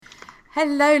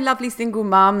Hello, lovely single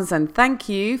mums, and thank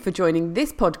you for joining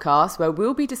this podcast where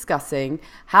we'll be discussing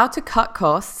how to cut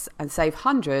costs and save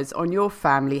hundreds on your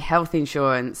family health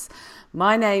insurance.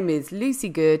 My name is Lucy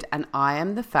Good and I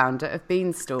am the founder of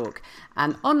Beanstalk,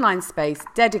 an online space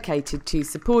dedicated to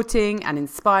supporting and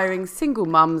inspiring single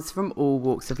mums from all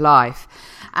walks of life.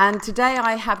 And today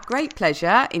I have great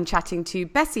pleasure in chatting to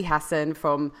Bessie Hassan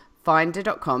from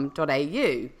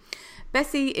finder.com.au.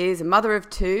 Bessie is a mother of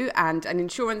two and an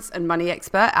insurance and money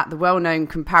expert at the well-known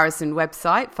comparison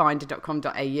website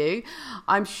finder.com.au.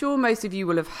 I'm sure most of you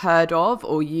will have heard of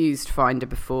or used Finder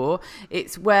before.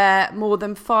 It's where more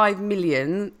than 5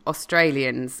 million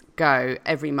Australians go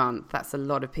every month. That's a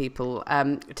lot of people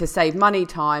to save money,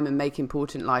 time and make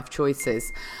important life choices.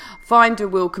 Finder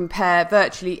will compare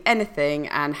virtually anything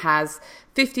and has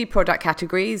 50 product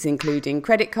categories, including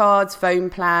credit cards, phone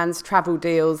plans, travel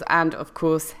deals, and of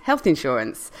course, health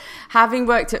insurance. Having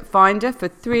worked at Finder for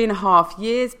 3.5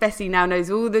 years, Bessie now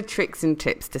knows all the tricks and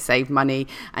tips to save money,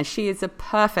 and she is a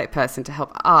perfect person to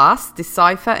help us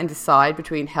decipher and decide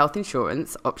between health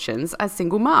insurance options as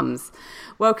single mums.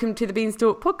 Welcome to the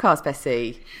Beanstalk podcast,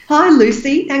 Bessie. Hi,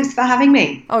 Lucy. Thanks for having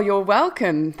me. Oh, you're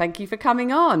welcome. Thank you for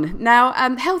coming on. Now,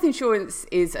 health insurance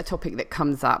is a topic that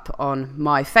comes up on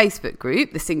my Facebook group,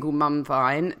 the Single Mum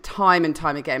Vine, time and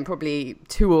time again, probably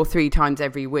 2 or 3 times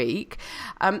every week.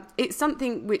 It's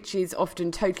something which is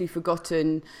often totally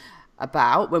forgotten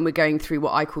about when we're going through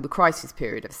what I call the crisis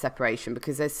period of separation,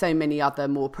 because there's so many other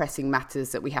more pressing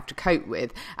matters that we have to cope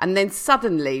with. And then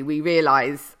suddenly we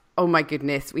realise, oh my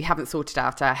goodness, we haven't sorted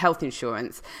out our health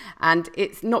insurance. And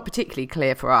it's not particularly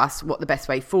clear for us what the best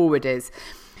way forward is.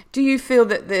 Do you feel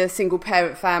that the single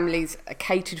parent families are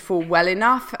catered for well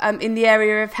enough in the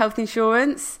area of health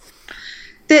insurance?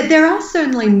 There are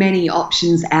certainly many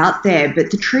options out there,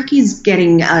 but the trick is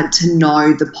getting to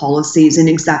know the policies and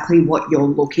exactly what you're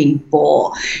looking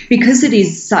for. Because it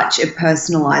is such a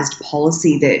personalised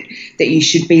policy that you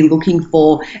should be looking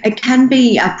for, it can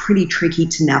be pretty tricky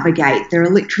to navigate. There are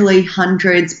literally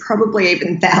hundreds, probably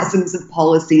even thousands of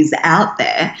policies out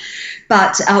there.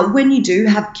 But when you do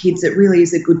have kids, it really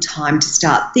is a good time to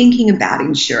start thinking about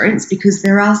insurance, because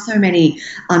there are so many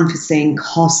unforeseen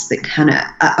costs that can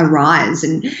arise,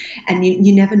 and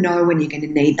you never know when you're going to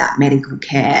need that medical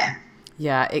care.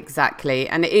 Yeah, exactly.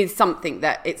 And it is something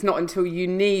that it's not until you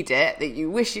need it that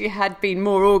you wish you had been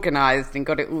more organised and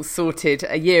got it all sorted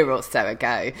a year or so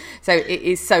ago. So it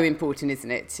is so important,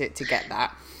 isn't it, to get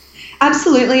that?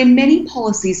 Absolutely, and many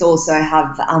policies also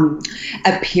have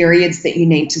periods that you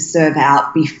need to serve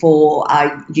out before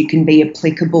you can be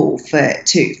applicable for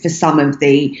some of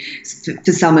the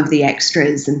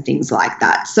extras and things like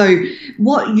that. So,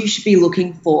 what you should be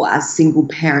looking for as single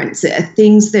parents are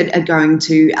things that are going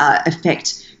to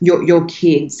affect your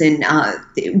kids, and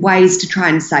ways to try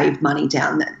and save money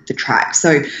down the track.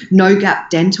 So, no gap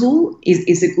dental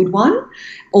is a good one.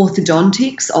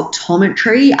 Orthodontics,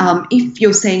 optometry, if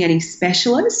you're seeing any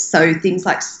specialists, so things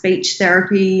like speech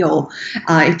therapy, or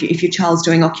if your child's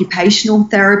doing occupational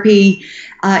therapy,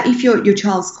 if your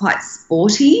child's quite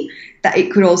sporty, that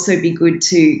it could also be good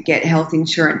to get health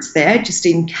insurance there, just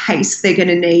in case they're going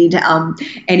to need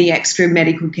any extra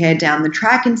medical care down the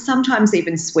track. And sometimes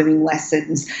even swimming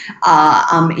lessons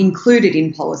are included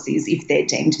in policies if they're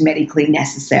deemed medically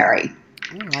necessary.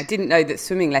 Oh, I didn't know that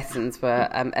swimming lessons were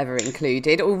ever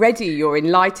included. Already you're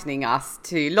enlightening us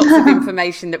to lots of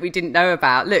information that we didn't know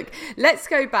about. Look, let's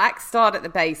go back, start at the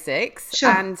basics. Sure.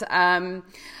 And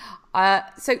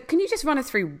so can you just run us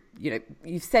through,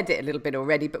 you've said it a little bit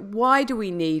already, but why do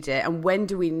we need it and when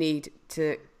do we need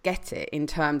to get it in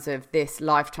terms of this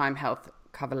lifetime health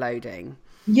cover loading?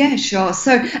 Yeah, sure.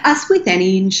 So as with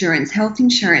any insurance, health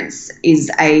insurance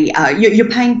is you're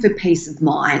paying for peace of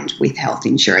mind with health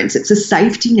insurance. It's a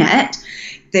safety net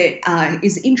that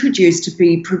is introduced to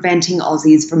be preventing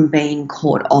Aussies from being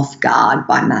caught off guard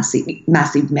by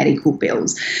massive medical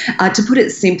bills. To put it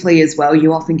simply as well,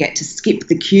 you often get to skip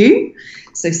the queue.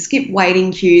 So skip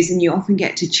waiting queues, and you often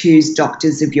get to choose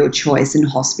doctors of your choice and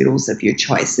hospitals of your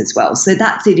choice as well. So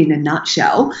that's it in a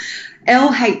nutshell.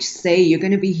 LHC, you're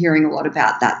going to be hearing a lot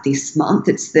about that this month.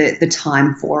 It's the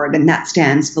time for it, and that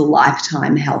stands for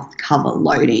Lifetime Health Cover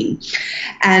Loading.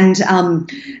 And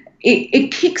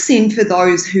it kicks in for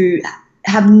those who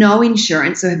have no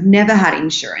insurance or have never had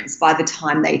insurance by the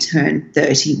time they turn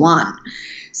 31.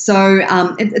 So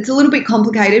it's a little bit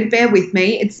complicated. Bear with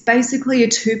me. It's basically a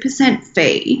 2%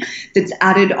 fee that's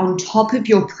added on top of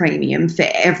your premium for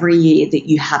every year that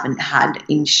you haven't had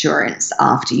insurance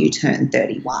after you turn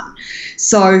 31.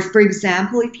 So, for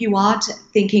example, if you are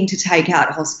thinking to take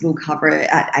out hospital cover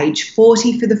at age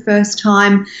 40 for the first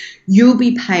time, you'll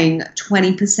be paying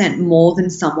 20% more than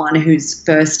someone who's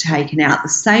first taken out the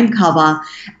same cover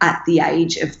at the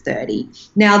age of 30.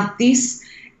 Now, this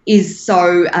is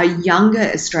so younger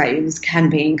Australians can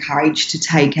be encouraged to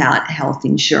take out health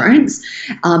insurance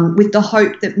with the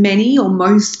hope that many or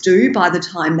most do by the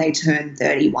time they turn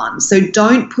 31. So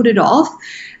don't put it off.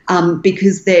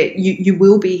 Because you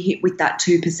will be hit with that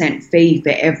 2% fee for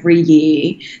every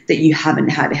year that you haven't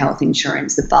had health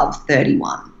insurance above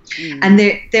 31. And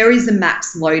there is a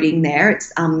max loading there.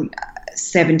 It's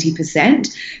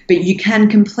 70%, but you can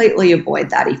completely avoid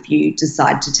that if you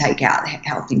decide to take out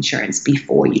health insurance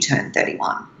before you turn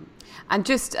 31. And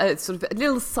just sort of a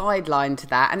little sideline to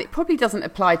that, and it probably doesn't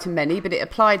apply to many, but it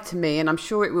applied to me, and I'm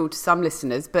sure it will to some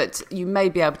listeners, but you may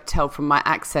be able to tell from my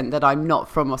accent that I'm not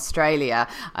from Australia.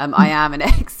 I am an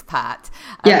expat.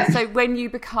 So when you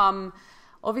become,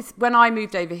 obviously, when I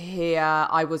moved over here,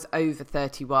 I was over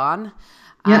 31.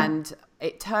 And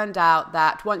it turned out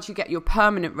that once you get your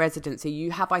permanent residency,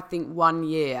 you have, I think, 1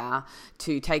 year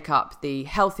to take up the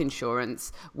health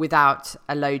insurance without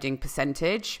a loading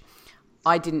percentage.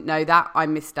 I didn't know that. I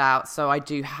missed out. So I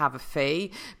do have a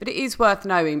fee. But it is worth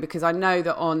knowing because I know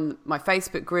that on my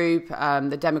Facebook group,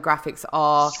 the demographics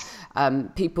are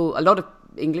people, a lot of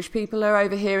English people are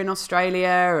over here in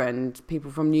Australia and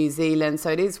people from New Zealand. So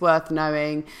it is worth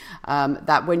knowing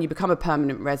that when you become a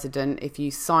permanent resident, if you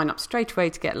sign up straight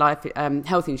away to get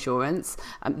health insurance,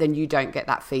 then you don't get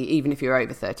that fee, even if you're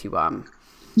over 31.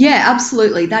 Yeah,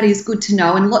 absolutely. That is good to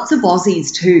know. And lots of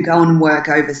Aussies too go and work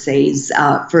overseas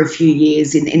for a few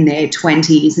years in their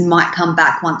 20s and might come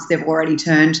back once they've already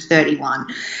turned 31.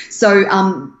 So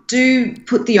do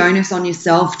put the onus on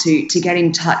yourself to get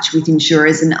in touch with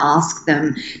insurers and ask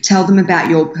them, tell them about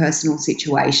your personal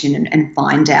situation and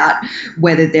find out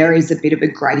whether there is a bit of a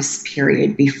grace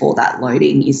period before that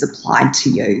loading is applied to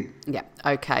you. Yeah,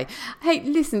 okay. Hey,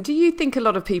 listen, do you think a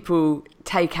lot of people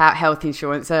take out health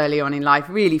insurance early on in life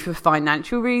really for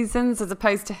financial reasons as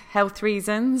opposed to health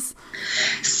reasons?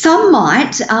 Some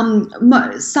might.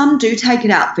 Some do take it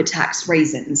out for tax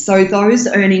reasons. So those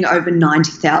earning over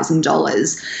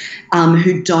 $90,000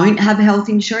 who don't have health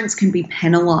insurance can be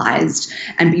penalised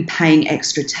and be paying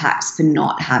extra tax for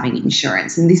not having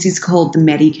insurance. And this is called the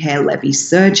Medicare levy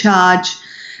surcharge.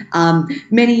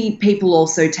 Many people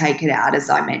also take it out,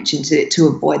 as I mentioned, to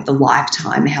avoid the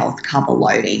lifetime health cover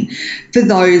loading. For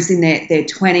those in their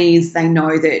 20s, they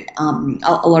know that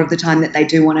a lot of the time that they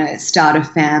do want to start a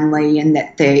family and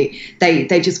that they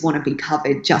just want to be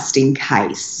covered just in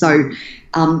case. So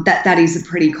that is a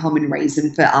pretty common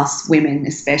reason for us women,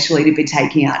 especially, to be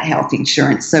taking out health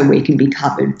insurance so we can be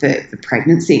covered for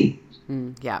pregnancy.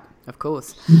 Yeah, of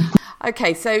course.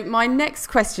 Okay, so my next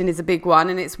question is a big one,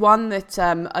 and it's one that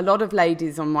a lot of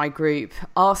ladies on my group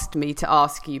asked me to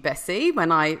ask you, Bessie,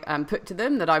 when I put to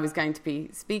them that I was going to be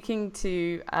speaking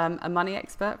to a money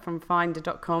expert from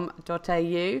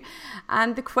finder.com.au.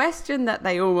 And the question that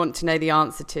they all want to know the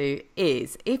answer to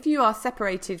is, if you are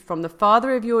separated from the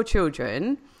father of your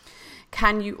children,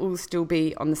 can you all still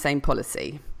be on the same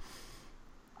policy?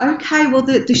 Okay, well,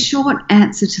 the short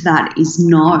answer to that is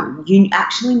no. You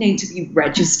actually need to be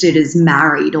registered as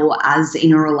married or as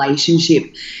in a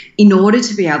relationship in order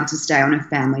to be able to stay on a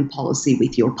family policy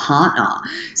with your partner.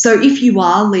 So if you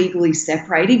are legally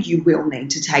separated, you will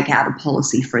need to take out a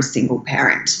policy for a single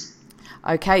parent.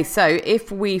 Okay, so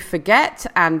if we forget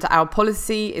and our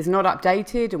policy is not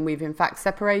updated and we've in fact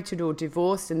separated or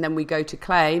divorced and then we go to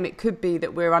claim, it could be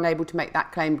that we're unable to make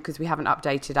that claim because we haven't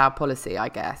updated our policy, I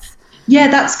guess. Yeah,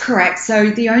 that's correct. So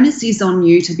the onus is on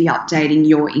you to be updating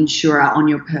your insurer on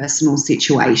your personal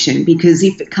situation, because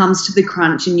if it comes to the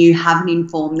crunch and you haven't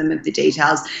informed them of the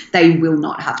details, they will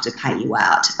not have to pay you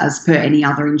out as per any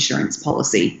other insurance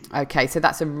policy. Okay, so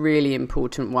that's a really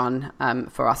important one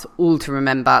for us all to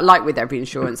remember, like with every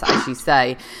insurance, as you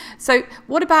say. So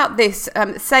what about this?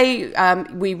 Say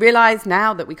we realise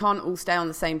now that we can't all stay on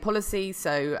the same policy.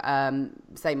 So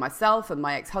say myself and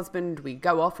my ex-husband, we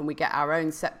go off and we get our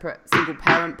own separate single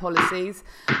parent policies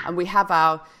and we have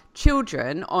our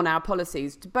children on our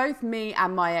policies. Do both me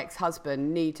and my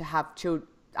ex-husband need to have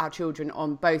our children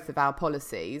on both of our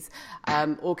policies,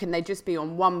 or can they just be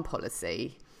on one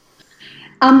policy?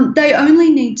 They only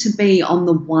need to be on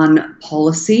the one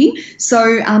policy.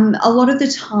 So a lot of the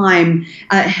time,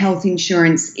 health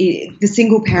insurance, the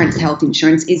single parent's health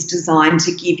insurance is designed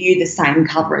to give you the same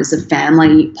cover as a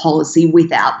family policy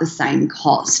without the same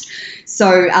cost.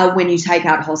 So when you take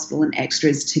out hospital and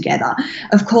extras together,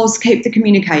 of course, keep the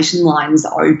communication lines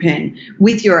open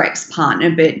with your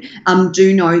ex-partner, but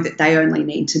do know that they only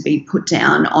need to be put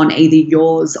down on either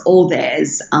yours or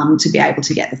theirs to be able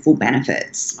to get the full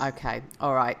benefits. Okay,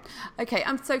 all right. Okay,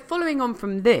 so following on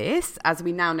from this, as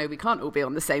we now know we can't all be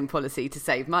on the same policy to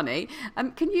save money,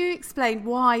 can you explain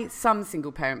why some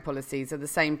single-parent policies are the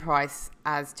same price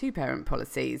as two-parent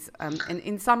policies, and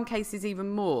in some cases even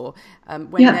more,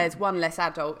 when there's one less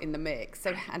adult in the mix?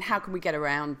 So, and how can we get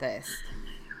around this?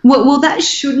 Well, that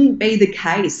shouldn't be the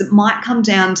case. It might come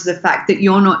down to the fact that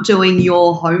you're not doing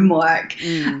your homework.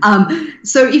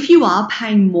 So if you are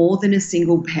paying more than a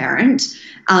single parent,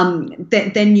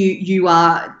 then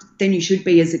you should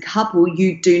be as a couple,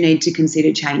 you do need to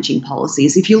consider changing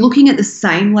policies. If you're looking at the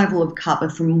same level of cover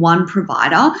from one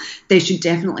provider, there should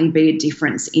definitely be a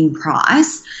difference in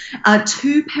price.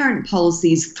 Two-parent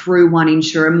policies through one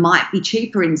insurer might be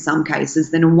cheaper in some cases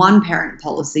than a one-parent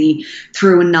policy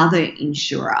through another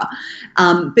insurer.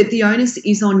 But the onus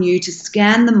is on you to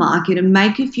scan the market and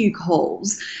make a few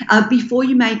calls. Before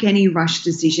you make any rush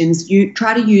decisions, you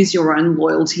try to use your own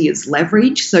loyalty as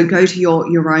leverage. So go to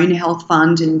your own health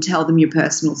fund and tell them your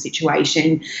personal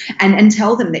situation and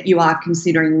tell them that you are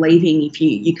considering leaving if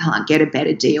you can't get a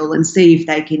better deal, and see if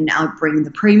they can bring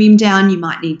the premium down. You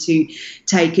might need to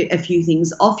take a few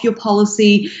things off your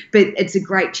policy, but it's a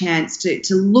great chance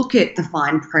to look at the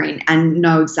fine print and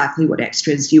know exactly what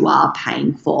extras you are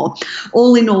paying for.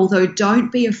 All in all, though,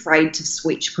 don't be afraid to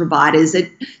switch providers.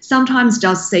 It sometimes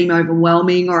does seem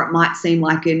overwhelming, or it might seem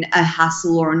like a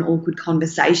hassle or an awkward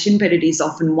conversation, but it is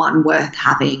often one worth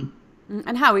having.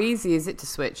 And how easy is it to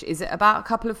switch? Is it about a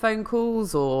couple of phone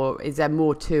calls, or is there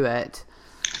more to it?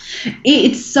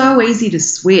 It's so easy to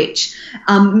switch.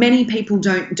 Many people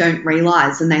don't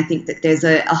realise, and they think that there's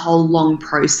a whole long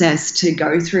process to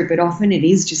go through, but often it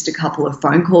is just a couple of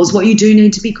phone calls. What you do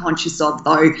need to be conscious of,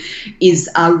 though, is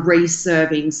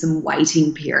reserving some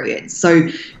waiting periods. So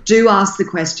do ask the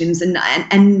questions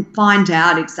and find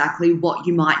out exactly what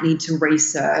you might need to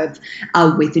reserve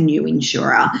with a new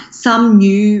insurer. Some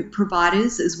new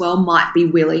providers as well might be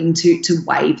willing to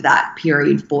waive that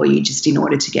period for you, just in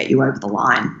order to get you over the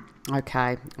line.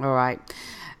 Okay, all right.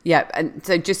 Yeah, and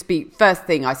so first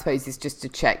thing, I suppose, is just to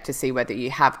check to see whether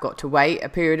you have got to wait a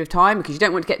period of time, because you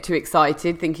don't want to get too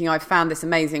excited thinking, I've found this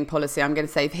amazing policy, I'm going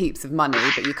to save heaps of money,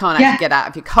 but you can't actually get out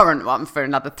of your current one for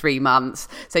another 3 months.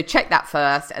 So check that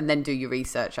first and then do your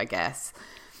research, I guess.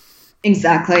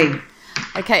 Exactly.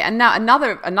 Okay, and now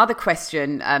another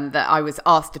question that I was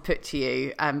asked to put to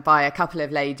you by a couple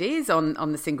of ladies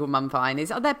on the Single Mum Vine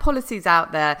is, are there policies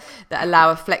out there that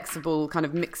allow a flexible kind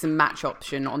of mix and match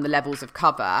option on the levels of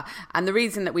cover? And the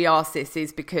reason that we ask this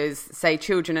is because, say,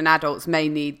 children and adults may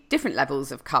need different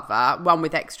levels of cover, one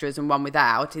with extras and one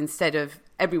without, instead of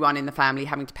everyone in the family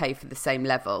having to pay for the same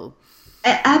level.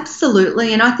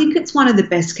 Absolutely, and I think it's one of the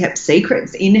best kept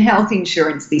secrets in health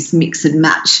insurance, this mix and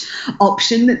match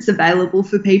option that's available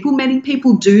for people. Many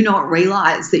people do not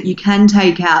realise that you can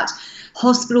take out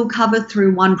hospital cover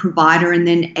through one provider and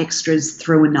then extras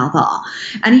through another.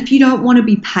 And if you don't want to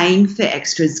be paying for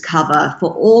extras cover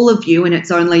for all of you and it's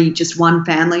only just one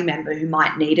family member who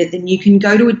might need it, then you can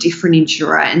go to a different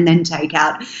insurer and then take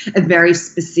out a very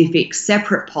specific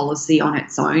separate policy on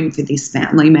its own for this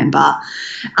family member.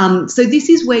 So this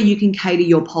is where you can cater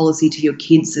your policy to your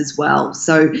kids as well.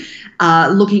 So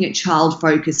looking at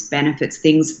child-focused benefits,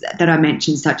 things that I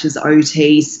mentioned such as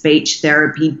OT, speech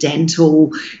therapy,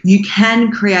 dental, you can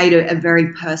create a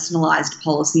very personalised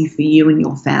policy for you and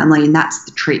your family, and that's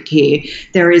the trick here.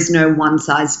 There is no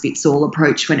one-size-fits-all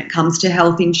approach when it comes to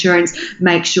health insurance.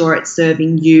 Make sure it's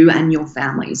serving you and your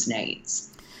family's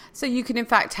needs. So you can, in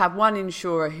fact, have one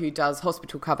insurer who does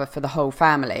hospital cover for the whole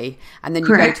family, and then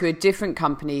you go to a different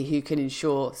company who can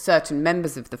insure certain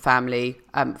members of the family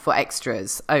for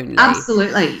extras only.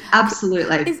 Absolutely.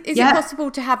 Is it possible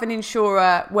to have an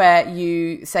insurer where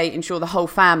you, say, insure the whole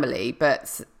family,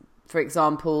 but, for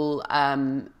example,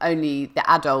 only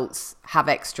the adults have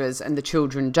extras and the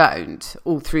children don't,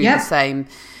 all through the same...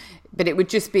 But it would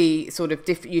just be sort of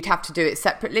different. You'd have to do it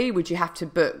separately. Would you have to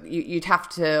book... You'd have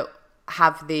to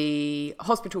have the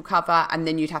hospital cover and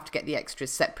then you'd have to get the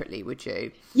extras separately, would you?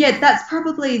 Yeah, that's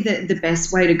probably the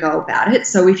best way to go about it.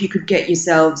 So if you could get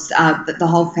yourselves the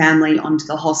whole family onto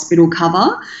the hospital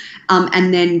cover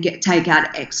and then take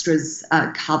out extras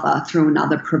cover through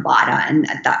another provider, and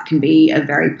that can be a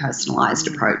very personalised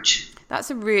approach. That's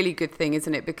a really good thing,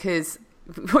 isn't it? Because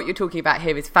what you're talking about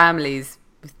here is families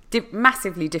with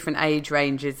massively different age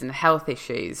ranges and health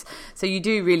issues. So you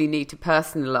do really need to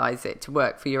personalise it to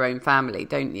work for your own family,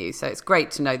 don't you? So it's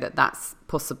great to know that that's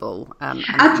possible and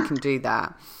that you can do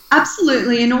that.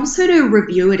 Absolutely, and also to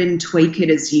review it and tweak it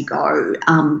as you go.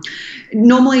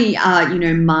 Normally,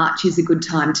 March is a good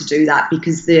time to do that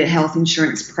because the health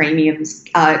insurance premiums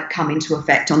come into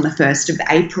effect on the 1st of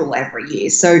April every year.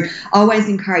 So I always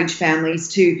encourage families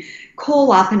to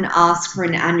call up and ask for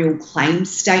an annual claim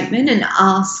statement and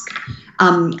ask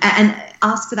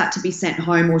for that to be sent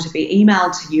home or to be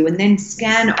emailed to you, and then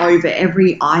scan over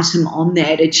every item on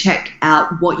there to check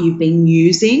out what you've been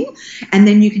using, and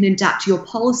then you can adapt your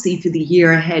policy for the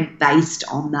year ahead based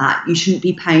on that. You shouldn't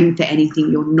be paying for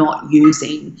anything you're not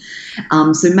using.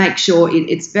 So make sure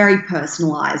it's very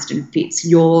personalised and fits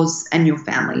yours and your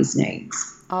family's needs.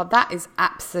 Oh, that is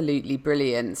absolutely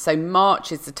brilliant. So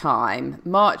March is the time.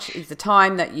 March is the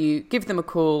time that you give them a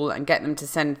call and get them to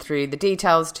send through the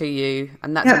details to you.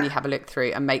 And that's when you have a look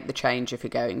through and make the change if you're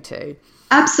going to.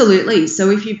 Absolutely. So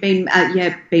if you've been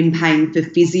paying for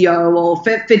physio or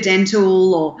for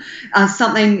dental or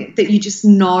something that you just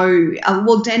know,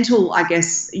 dental, I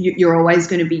guess you're always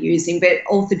going to be using, but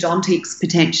orthodontics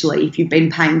potentially, if you've been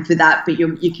paying for that, but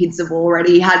your kids have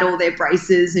already had all their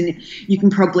braces and you can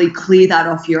probably clear that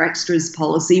off your extras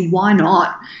policy, why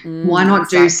not? Why not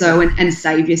do so and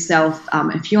save yourself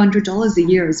a few $100s a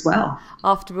year as well?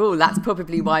 After all, that's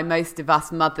probably why most of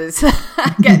us mothers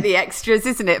get the extras,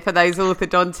 isn't it, for those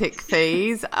orthodontic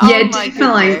fees? Yeah,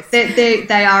 definitely.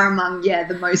 They are among,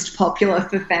 the most popular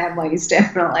for families,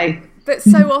 definitely. But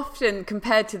so often,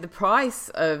 compared to the price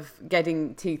of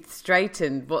getting teeth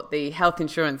straightened, what the health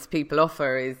insurance people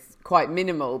offer is quite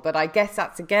minimal. But I guess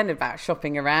that's, again, about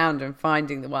shopping around and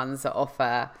finding the ones that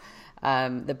offer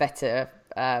the better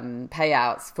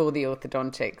payouts for the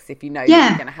orthodontics. If you know that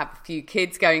you're going to have a few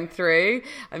kids going through,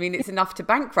 I mean, it's enough to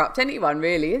bankrupt anyone,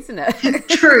 really, isn't it?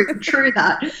 True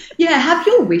that. Yeah, have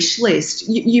your wish list.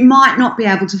 You might not be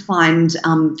able to find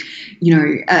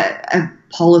a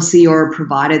policy or a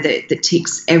provider that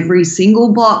ticks every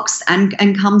single box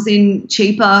and comes in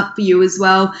cheaper for you as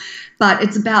well. But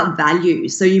it's about value.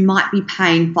 So you might be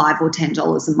paying $5 or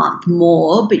 $10 a month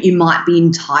more, but you might be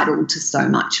entitled to so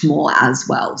much more as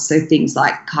well. So things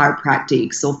like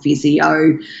chiropractics or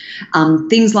physio,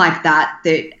 things like that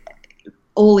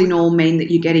all in all mean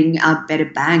that you're getting a better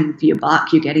bang for your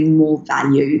buck. You're getting more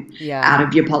value out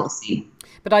of your policy.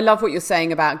 But I love what you're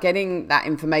saying about getting that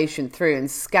information through and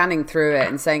scanning through it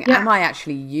and saying, am I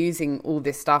actually using all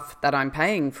this stuff that I'm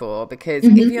paying for? Because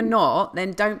if you're not,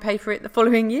 then don't pay for it the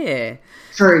following year.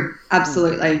 True.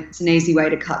 Absolutely. It's an easy way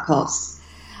to cut costs.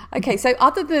 Okay, so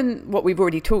other than what we've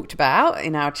already talked about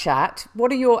in our chat,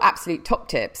 what are your absolute top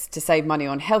tips to save money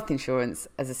on health insurance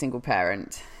as a single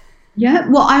parent? Yeah,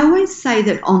 well, I always say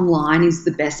that online is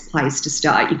the best place to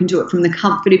start. You can do it from the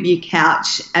comfort of your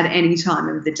couch at any time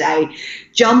of the day.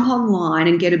 Jump online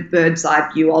and get a bird's eye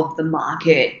view of the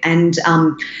market and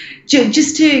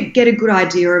just to get a good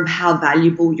idea of how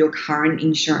valuable your current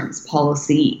insurance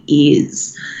policy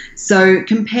is. So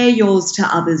compare yours to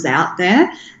others out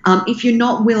there. If you're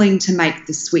not willing to make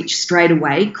the switch straight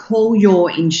away, call your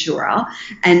insurer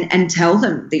and tell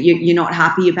them that you're not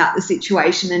happy about the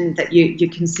situation and that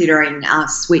you're considering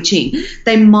switching.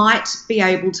 They might be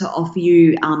able to offer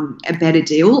you a better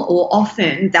deal, or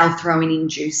often they'll throw in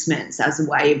inducements as a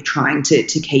way of trying to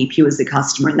keep you as a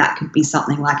customer, and that could be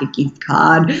something like a gift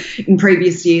card. In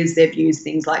previous years, they've used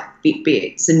things like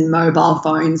Fitbits and mobile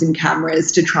phones and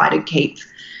cameras to try to keep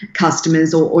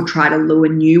customers or try to lure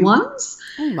new ones.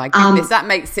 Oh my goodness, that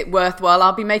makes it worthwhile.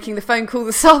 I'll be making the phone call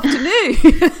this afternoon.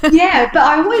 Yeah, but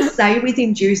I always say with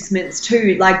inducements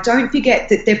too, like don't forget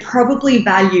that they're probably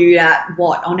valued at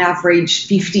on average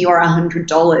 $50 or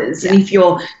 $100. Yeah. And if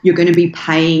you're going to be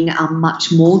paying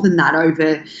much more than that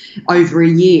over a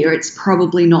year, it's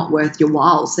probably not worth your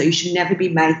while. So you should never be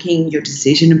making your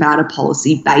decision about a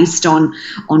policy based on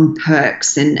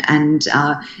perks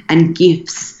and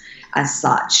gifts as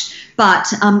such.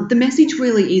 But the message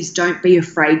really is don't be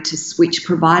afraid to switch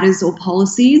providers or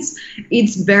policies.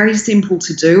 It's very simple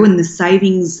to do, and the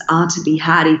savings are to be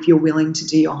had if you're willing to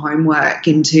do your homework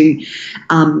and to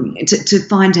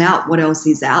find out what else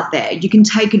is out there. You can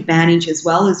take advantage, as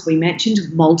well as we mentioned,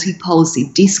 of multi-policy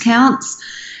discounts.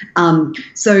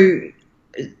 So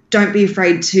don't be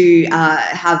afraid to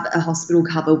have a hospital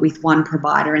cover with one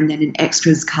provider and then an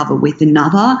extras cover with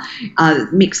another.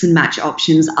 Mix and match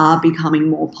options are becoming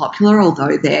more popular,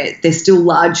 although they're still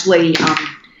largely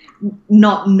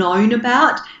not known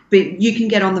about. but you can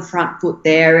get on the front foot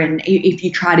there, and if you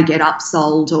try to get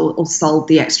upsold or sold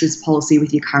the extras policy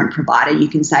with your current provider, you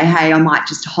can say, hey, I might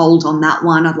just hold on that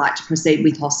one. I'd like to proceed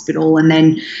with hospital, and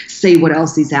then see what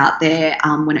else is out there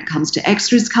when it comes to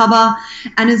extras cover.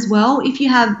 And as well, if you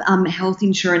have health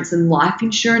insurance and life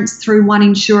insurance through one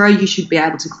insurer, you should be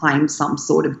able to claim some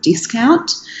sort of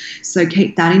discount. So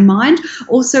keep that in mind.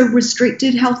 Also,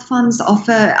 restricted health funds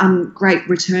offer great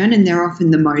return, and they're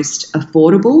often the most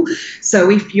affordable. So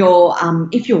if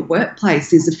your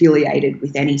workplace is affiliated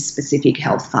with any specific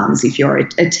health funds, if you're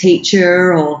a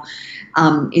teacher or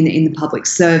in the public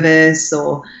service,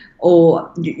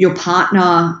 or your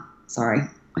partner, sorry,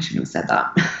 I shouldn't have said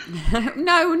that.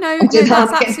 No,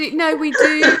 that's absolutely, no, we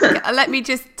do. Let me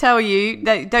just tell you,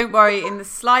 don't worry in the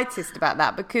slightest about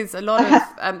that, because a lot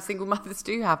of single mothers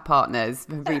do have partners,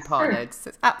 repartnered, so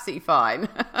it's absolutely fine.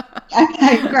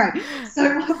 Okay, great.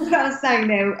 So what I was saying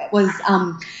there was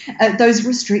those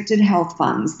restricted health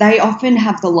funds, they often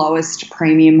have the lowest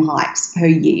premium hikes per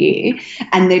year,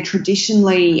 and they're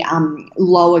traditionally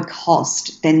lower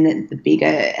cost than the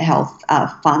bigger health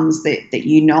funds that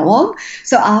you know of.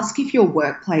 So ask if your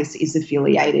workplace is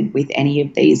affiliated with any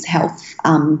of these health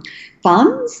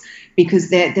funds, because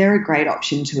they're a great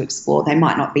option to explore. They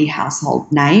might not be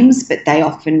household names, but they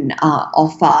often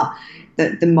offer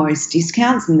the most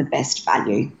discounts and the best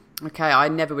value. Okay, I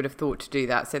never would have thought to do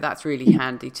that, so that's really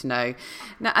handy to know.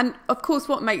 Now, and of course,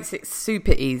 what makes it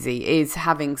super easy is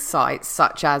having sites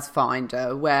such as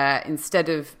Finder, where instead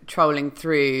of trolling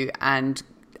through and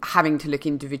having to look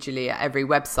individually at every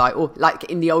website, or like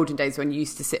in the olden days when you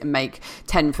used to sit and make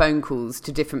 10 phone calls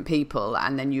to different people,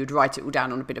 and then you'd write it all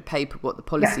down on a bit of paper what the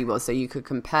policy was so you could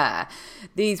compare.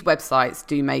 These websites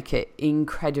do make it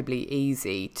incredibly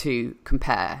easy to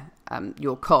compare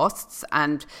your costs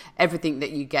and everything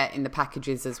that you get in the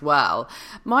packages as well.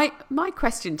 My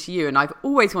question to you, and I've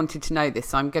always wanted to know this,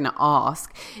 so I'm going to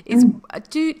ask, is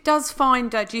does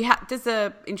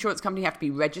the insurance company have to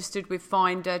be registered with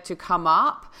Finder to come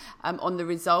up on the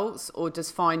results, or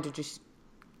does Finder just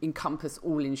encompass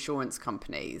all insurance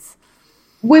companies?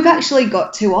 We've actually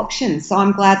got two options, so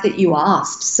I'm glad that you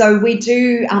asked. So we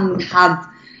do have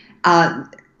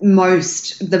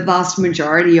the vast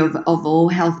majority of all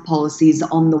health policies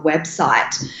on the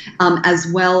website,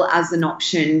 as well as an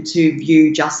option to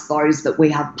view just those that we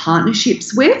have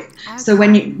partnerships with. Okay. So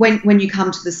when you come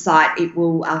to the site, it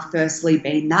will firstly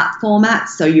be in that format.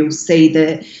 So you'll see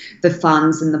the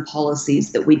funds and the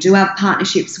policies that we do have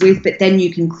partnerships with, but then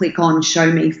you can click on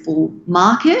Show Me Full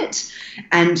Market,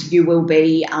 and you will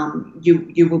be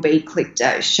clicked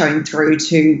shown through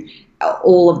to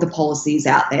all of the policies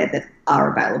out there that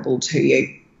are available to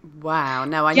you. Wow.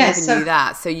 No, I never knew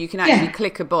that. So you can actually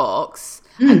click a box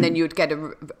and then you would get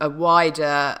a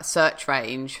wider search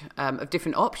range of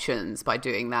different options by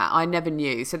doing that. I never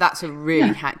knew. So that's a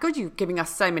really God, you're giving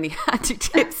us so many handy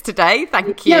tips today.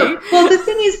 Thank you. Yeah. Well, the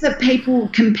thing is that people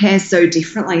compare so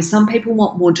differently. Some people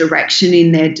want more direction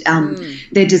in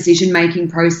their decision-making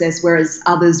process, whereas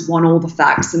others want all the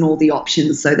facts and all the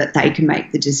options so that they can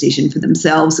make the decision for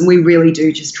themselves. And we really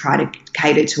do just try to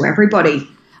cater to everybody.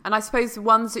 And I suppose the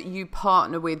ones that you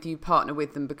partner with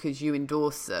them because you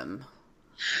endorse them.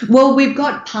 Well, we've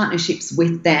got partnerships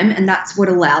with them, and that's what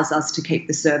allows us to keep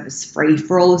the service free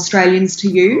for all Australians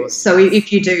to use. So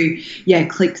if you do,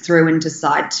 click through and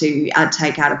decide to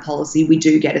take out a policy, we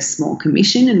do get a small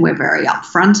commission, and we're very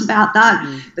upfront about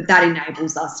that. But that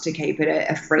enables us to keep it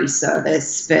a free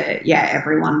service for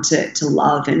everyone to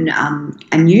love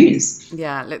and use.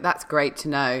 Yeah, look, that's great to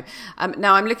know.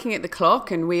 Now I'm looking at the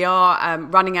clock, and we are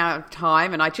running out of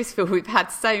time, and I just feel we've had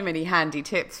so many handy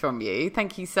tips from you.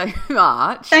 Thank you so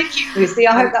much. Thank you, Lucy.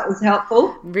 I hope that was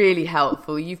helpful. Really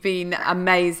helpful. You've been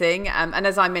amazing. And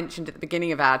as I mentioned at the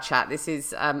beginning of our chat, this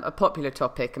is a popular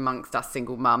topic amongst us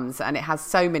single mums, and it has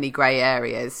so many grey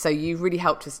areas. So you've really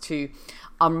helped us to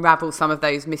unravel some of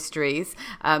those mysteries,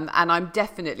 and I'm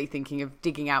definitely thinking of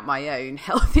digging out my own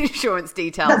health insurance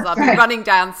details. I'll be running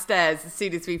downstairs as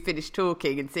soon as we finish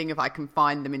talking and seeing if I can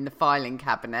find them in the filing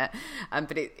cabinet,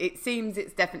 but it seems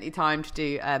it's definitely time to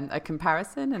do a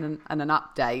comparison and an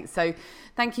update. So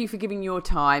thank you for giving your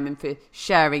time and for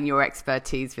sharing your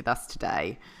expertise with us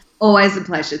today. Always a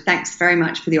pleasure. Thanks very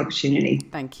much for the opportunity.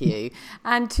 Thank you.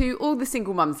 And to all the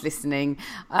single mums listening,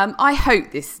 I hope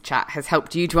this chat has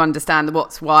helped you to understand the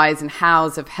what's, whys and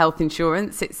hows of health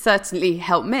insurance. It certainly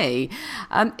helped me.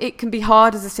 It can be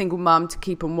hard as a single mum to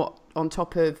keep on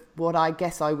top of what I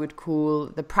guess I would call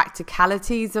the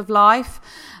practicalities of life,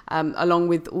 along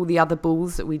with all the other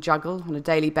balls that we juggle on a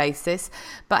daily basis.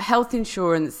 But health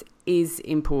insurance is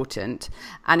important,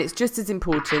 and it's just as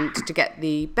important to get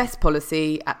the best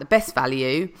policy at the best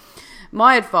value.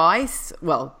 My advice,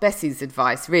 well, Bessie's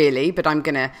advice really, but I'm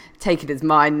going to take it as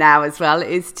mine now as well,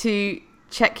 is to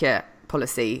check your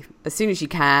policy as soon as you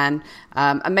can,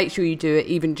 and make sure you do it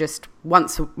even just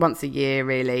once a year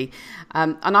really.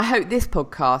 And I hope this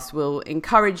podcast will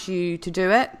encourage you to do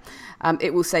it.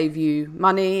 It will save you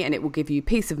money and it will give you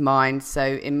peace of mind. So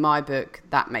in my book,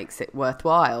 that makes it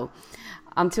worthwhile.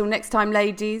 Until next time,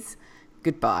 ladies,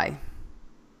 goodbye.